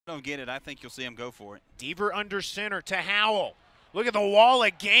Don't get it. I think you'll see him go for it. Deaver under center to Howell. Look at the wall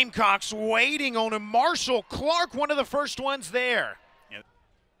at Gamecocks waiting on him. Marshall Clark, one of the first ones there. Yep.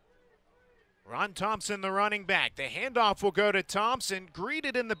 Ron Thompson, the running back. The handoff will go to Thompson,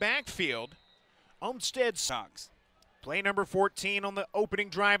 greeted in the backfield. Olmstead Sox. Play number 14 on the opening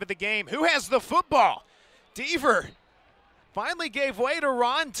drive of the game. Who has the football? Deaver finally gave way to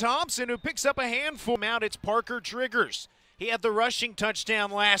Ron Thompson, who picks up a handful. Out, it's Parker Triggers. He had the rushing touchdown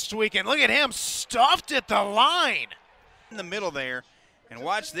last week, and look at him, stuffed at the line. In the middle there, and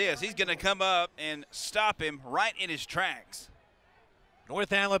watch this. He's going to come up and stop him right in his tracks.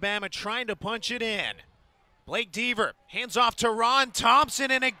 North Alabama trying to punch it in. Blake Deaver hands off to Ron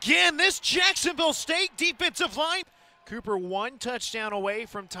Thompson, and again, this Jacksonville State defensive line. Cooper one touchdown away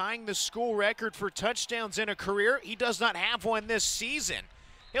from tying the school record for touchdowns in a career. He does not have one this season.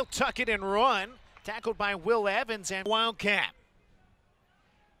 He'll tuck it and run. Tackled by Will Evans and Wildcat.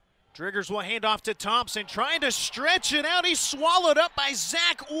 Triggers will hand off to Thompson, trying to stretch it out. He's swallowed up by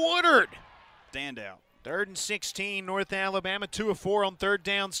Zach Woodard. Standout. 3rd and 16, North Alabama, 2 of 4 on third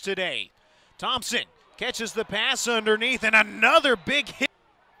downs today. Thompson catches the pass underneath, and another big hit.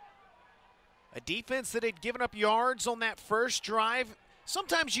 A defense that had given up yards on that first drive.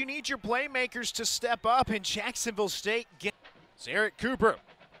 Sometimes you need your playmakers to step up, and Jacksonville State gets Zarek Cooper.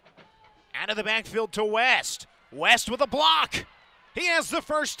 Out of the backfield to West. West with a block. He has the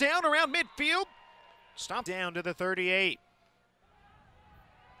first down around midfield. Stop down to the 38.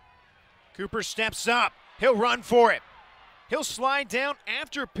 Cooper steps up. He'll run for it. He'll slide down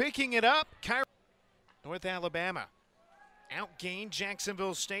after picking it up. North Alabama outgained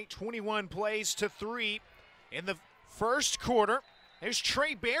Jacksonville State 21 plays to 3 in the first quarter. There's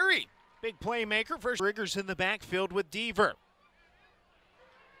Trey Berry, big playmaker. First Riggers in the backfield with Deaver.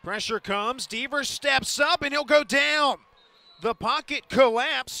 Pressure comes, Deaver steps up, and he'll go down. The pocket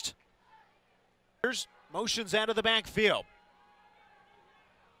collapsed. Here's motions out of the backfield.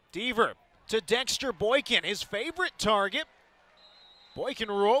 Deaver to Dexter Boykin, his favorite target.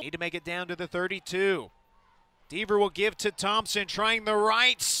 Boykin roll. Need to make it down to the 32. Deaver will give to Thompson, trying the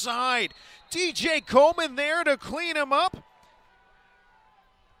right side. DJ Coleman there to clean him up.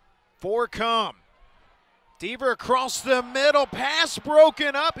 4 come. Deaver across the middle, pass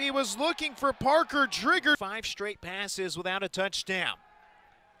broken up. He was looking for Parker Trigger. 5 straight passes without a touchdown.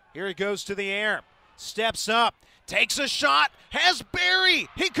 Here he goes to the air, steps up, takes a shot, has Berry.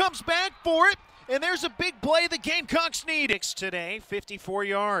 He comes back for it, and there's a big play the Gamecocks need. Today, 54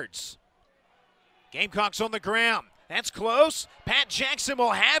 yards. Gamecocks on the ground. That's close. Pat Jackson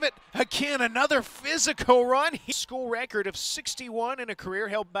will have it. Again, another physical run. School record of 61 in a career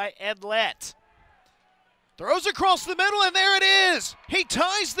held by Ed Lett. Throws across the middle, and there it is. He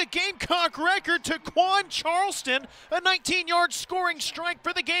ties the Gamecock record to Quan Charleston, a 19-yard scoring strike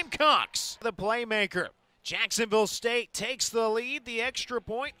for the Gamecocks. The playmaker. Jacksonville State takes the lead, the extra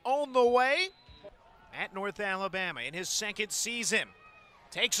point on the way. At North Alabama in his second season.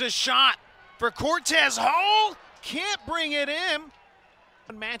 Takes a shot for Cortez Hall. Can't bring it in.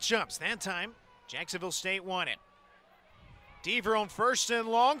 Matchups that time. Jacksonville State won it. Deaver on 1st and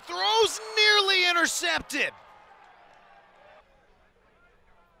long, throws nearly intercepted.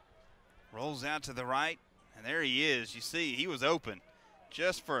 Rolls out to the right, and there he is. You see, he was open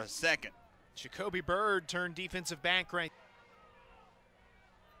just for a second. Jacoby Bird turned defensive back right.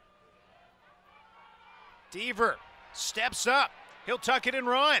 Deaver steps up. He'll tuck it and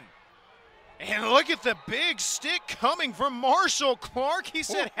run. And look at the big stick coming from Marshall Clark. He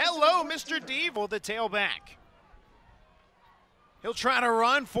said, hello, Mr. Deaver, the tailback. He'll try to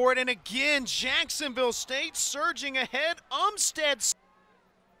run for it, and again, Jacksonville State surging ahead. Olmstead.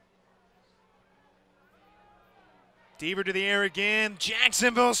 Deaver to the air again.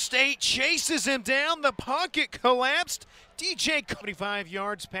 Jacksonville State chases him down. The pocket collapsed. DJ 25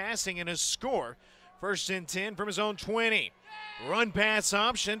 yards passing and a score. 1st and 10 from his own 20. Run pass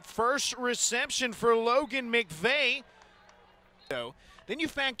option. First reception for Logan McVeigh. Then you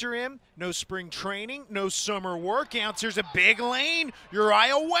factor in no spring training, no summer workouts. There's a big lane.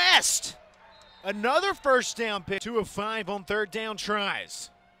 Uriah West. Another first down pick. 2 of 5 on third down tries.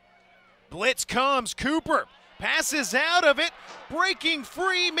 Blitz comes. Cooper passes out of it. Breaking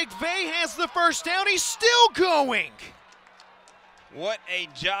free. McVeigh has the first down. He's still going. What a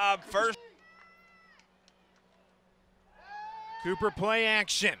job. First. Cooper play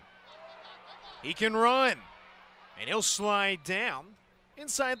action. He can run. And he'll slide down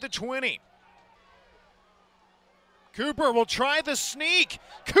inside the 20. Cooper will try the sneak.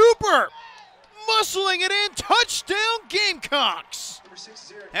 Cooper muscling it in. Touchdown Gamecocks.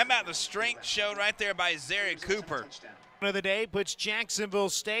 How about the strength showed right there by Zarek Cooper? Of the day puts Jacksonville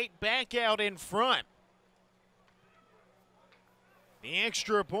State back out in front. The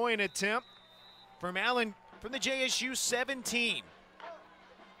extra point attempt from Allen from the JSU 17.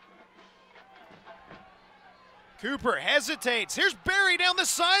 Cooper hesitates. Here's Barry down the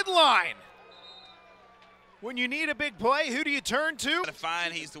sideline. When you need a big play, who do you turn to?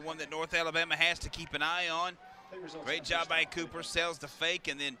 He's the one that North Alabama has to keep an eye on. Great job by Cooper. Sells the fake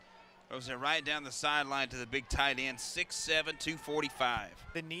and then throws it right down the sideline to the big tight end, 6'7", 245.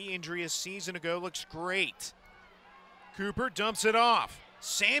 The knee injury a season ago looks great. Cooper dumps it off.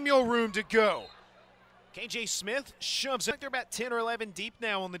 Samuel room to go. KJ Smith shoves it. They're about 10 or 11 deep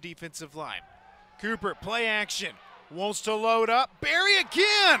now on the defensive line. Cooper, play action. Wants to load up. Barry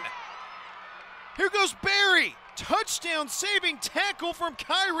again. Here goes Barry. Touchdown saving tackle from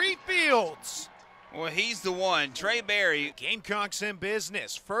Kyrie Fields. Well, he's the one, Trey Barry. Gamecocks in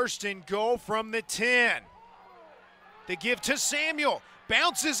business. 1st and goal from the 10. The give to Samuel.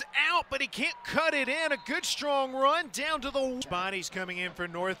 Bounces out, but he can't cut it in. A good strong run down to the bodies coming in for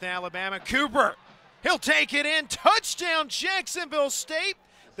North Alabama. Cooper, he'll take it in. Touchdown, Jacksonville State.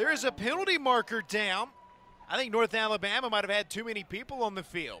 There is a penalty marker down. I think North Alabama might have had too many people on the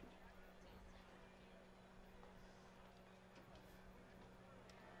field.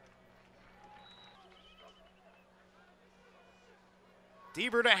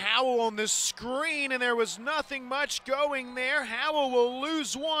 Deaver to Howell on the screen, and there was nothing much going there. Howell will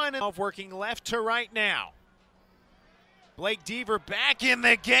lose one. Working left to right now. Blake Deaver back in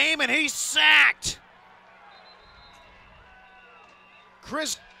the game, and he's sacked.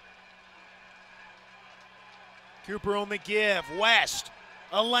 Cooper on the give. West.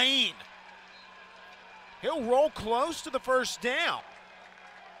 A lane. He'll roll close to the 1st down.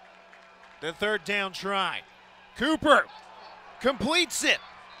 The 3rd down try. Cooper completes it.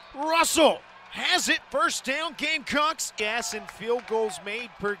 Russell has it. 1st down, Gamecocks. Gas and field goals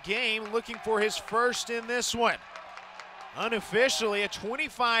made per game. Looking for his 1st in this one. Unofficially, a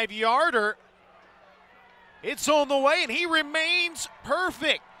 25-yarder. It's on the way, and he remains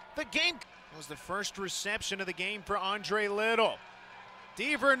perfect. The game was the 1st reception of the game for Andre Little.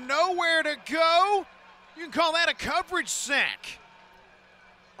 Deaver nowhere to go. You can call that a coverage sack.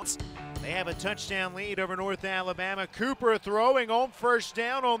 They have a touchdown lead over North Alabama. Cooper throwing on 1st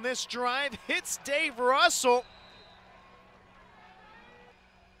down on this drive. Hits Dave Russell.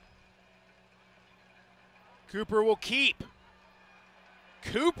 Cooper will keep.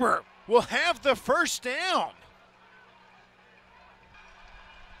 Cooper will have the 1st down.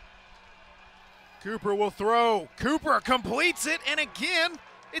 Cooper will throw. Cooper completes it, and again,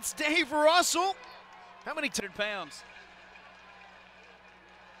 it's Dave Russell. How many 100 pounds?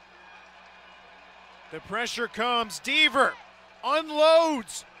 The pressure comes. Deaver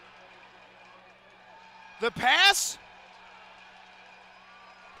unloads. The pass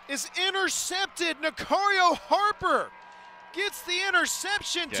is intercepted. Nicario Harper gets the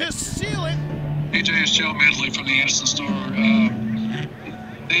interception to seal it. AJ is Joe Medley from the Addison Star.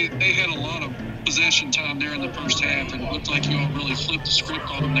 They had a lot of possession time there in the 1st half, and it looked like you all really flipped the script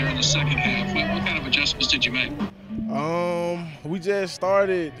on them there in the 2nd half. What kind of adjustments did you make? We just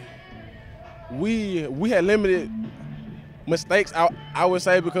started. We had limited mistakes, I would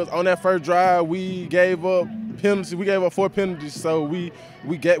say, because on that 1st drive we gave up penalties. We gave up 4 penalties, so we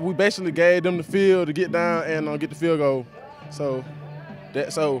basically gave them the field to get down and get the field goal. So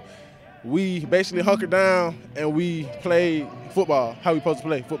we basically hunkered down and we played football, how we supposed to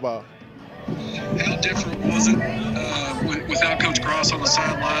play football. How different was it without Coach Gross on the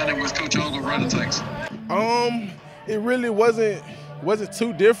sideline and with Coach Ogle running things? It really wasn't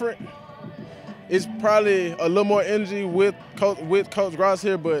too different. It's probably a little more energy with Coach Gross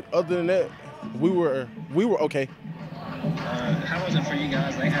here, but other than that, we were okay. How was it for you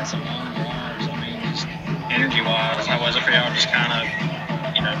guys? They had some long drives. I mean, just energy-wise, how was it for y'all? Just kind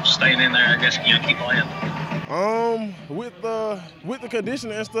of, staying in there. I guess keep playing. With the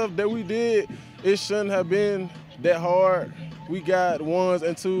conditioning and stuff that we did, it shouldn't have been that hard. We got 1s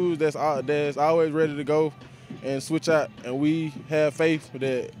and 2s that's always ready to go and switch out, and we have faith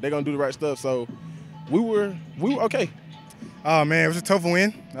that they're gonna do the right stuff. So we were okay. Oh man, it was a tough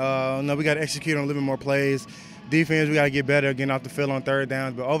win. No, we got to execute on a little bit more plays. Defense, we got to get better, getting off the field on 3rd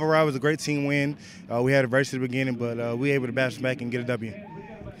downs. But overall, it was a great team win. We had adversity at the beginning, but we were able to bounce back and get a W.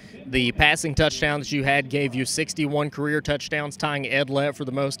 The passing touchdowns you had gave you 61 career touchdowns, tying Ed Lett for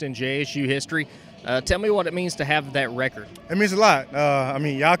the most in JSU history. Tell me what it means to have that record. It means a lot. I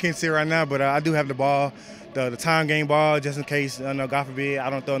mean, y'all can't see it right now, but I do have the ball, the time game ball, just in case, God forbid, I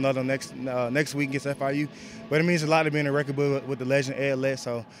don't throw another next week against FIU. But it means a lot to be in the record book with the legend Ed Lett.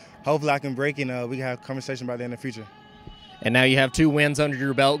 So hopefully I can break and we can have a conversation about that in the future. And now you have 2 wins under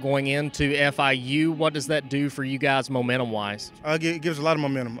your belt going into FIU. What does that do for you guys momentum-wise? It gives a lot of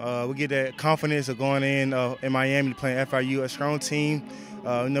momentum. We get that confidence of going in Miami playing FIU, a strong team.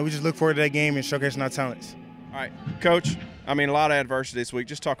 We just look forward to that game and showcasing our talents. All right, Coach, I mean, a lot of adversity this week.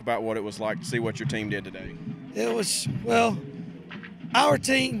 Just talk about what it was like to see what your team did today. It was, well, our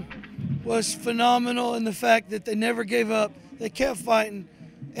team was phenomenal in the fact that they never gave up. They kept fighting.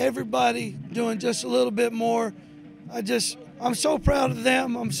 Everybody doing just a little bit more. I'm so proud of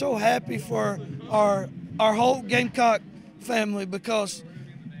them. I'm so happy for our whole Gamecock family because,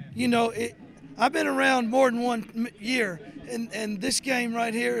 I've been around more than 1 year, and this game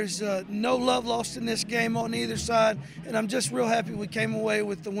right here is no love lost in this game on either side, and I'm just real happy we came away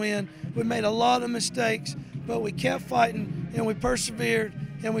with the win. We made a lot of mistakes, but we kept fighting, and we persevered,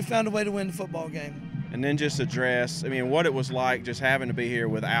 and we found a way to win the football game. And then just address, what it was like just having to be here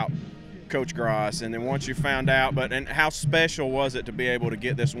without Coach Gross, and then once you found out, and how special was it to be able to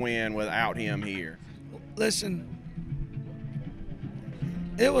get this win without him here? Listen,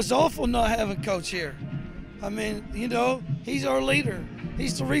 it was awful not having Coach here. He's our leader.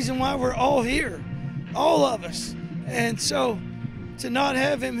 He's the reason why we're all here, all of us. And so to not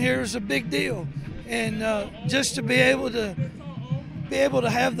have him here is a big deal. And just to be able to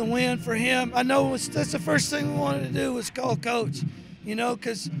have the win for him, I know that's the first thing we wanted to do was call Coach,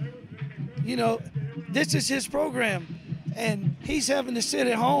 because this is his program, and he's having to sit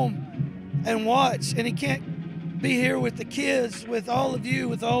at home and watch, and he can't be here with the kids, with all of you,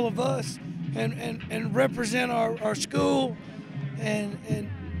 with all of us, and represent our school, and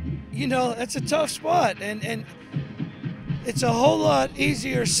that's a tough spot, and it's a whole lot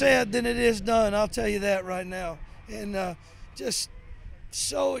easier said than it is done, I'll tell you that right now, and just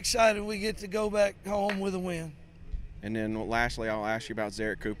so excited we get to go back home with a win. And then lastly, I'll ask you about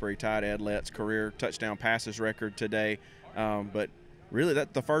Zarek Cooper. He tied Ed Lett's career touchdown passes record today. But really,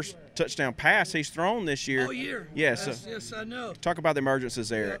 that's the first touchdown pass he's thrown this year. All year. Yes. Yes, I know. Talk about the emergencies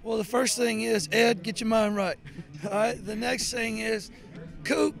there. Yeah, well, the first thing is, Ed, get your mind right. All right. The next thing is,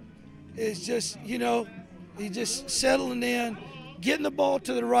 Coop is just, he's just settling in, getting the ball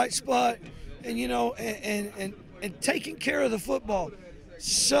to the right spot, and, and taking care of the football.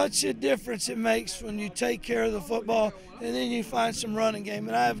 Such a difference it makes when you take care of the football and then you find some running game.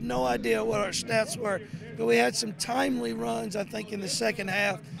 And I have no idea what our stats were, but we had some timely runs, I think, in the second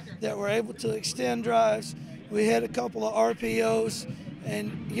half that were able to extend drives. We had a couple of RPOs,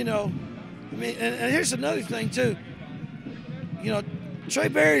 and, and here's another thing, too. Trey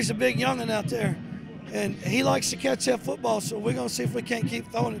Berry's a big young'un out there, and he likes to catch that football, so we're going to see if we can't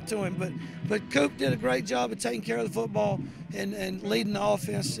keep throwing it to him. But Coop did a great job of taking care of the football and leading the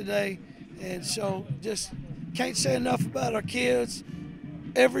offense today. And so just can't say enough about our kids,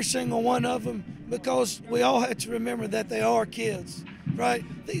 every single one of them, because we all have to remember that they are kids, right?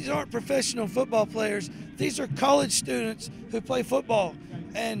 These aren't professional football players. These are college students who play football.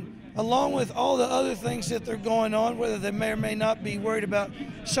 And along with all the other things that they're going on, whether they may or may not be worried about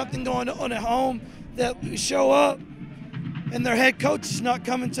something going on at home, that show up and their head coach is not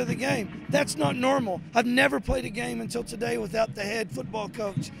coming to the game. That's not normal. I've never played a game until today without the head football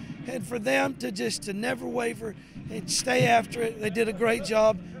coach. And for them to never waver and stay after it, they did a great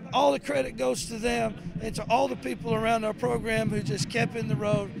job. All the credit goes to them and to all the people around our program who just kept in the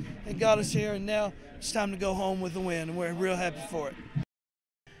road and got us here. And now it's time to go home with a win, and we're real happy for it.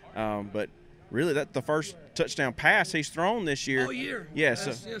 But really, that's the first touchdown pass he's thrown this year. All year.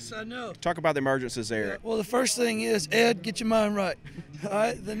 Yes. Yes, I know. Talk about the emergencies there. Yeah, well, the first thing is, Ed, get your mind right. All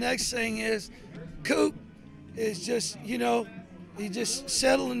right. The next thing is, Coop is just, he's just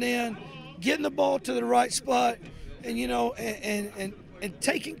settling in, getting the ball to the right spot, and, and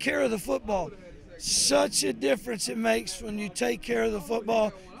taking care of the football. Such a difference it makes when you take care of the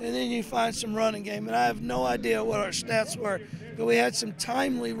football and then you find some running game. And I have no idea what our stats were, but we had some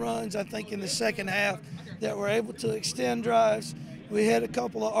timely runs, I think, in the second half that were able to extend drives. We had a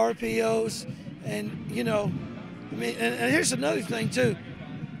couple of RPOs, and, and here's another thing, too.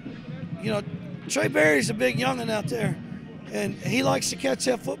 Trey Berry's a big young'un out there, and he likes to catch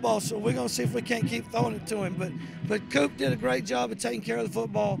that football, so we're going to see if we can't keep throwing it to him. But Coop did a great job of taking care of the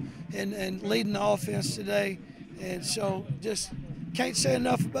football and leading the offense today. And so just can't say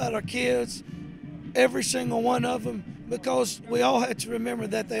enough about our kids, every single one of them, because we all have to remember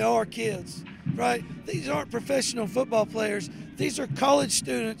that they are kids, right? These aren't professional football players. These are college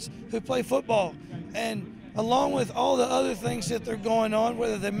students who play football. And along with all the other things that they're going on,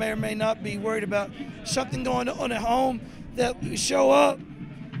 whether they may or may not be worried about something going on at home, that show up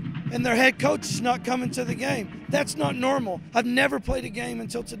and their head coach is not coming to the game. That's not normal. I've never played a game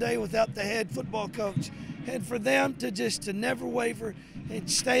until today without the head football coach. and for them to never waver and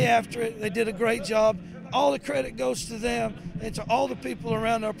stay after it. They did a great job. All the credit goes to them and to all the people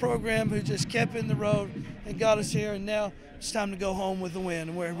around our program who just kept in the road and got us here, and now it's time to go home with the win,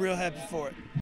 and we're real happy for it.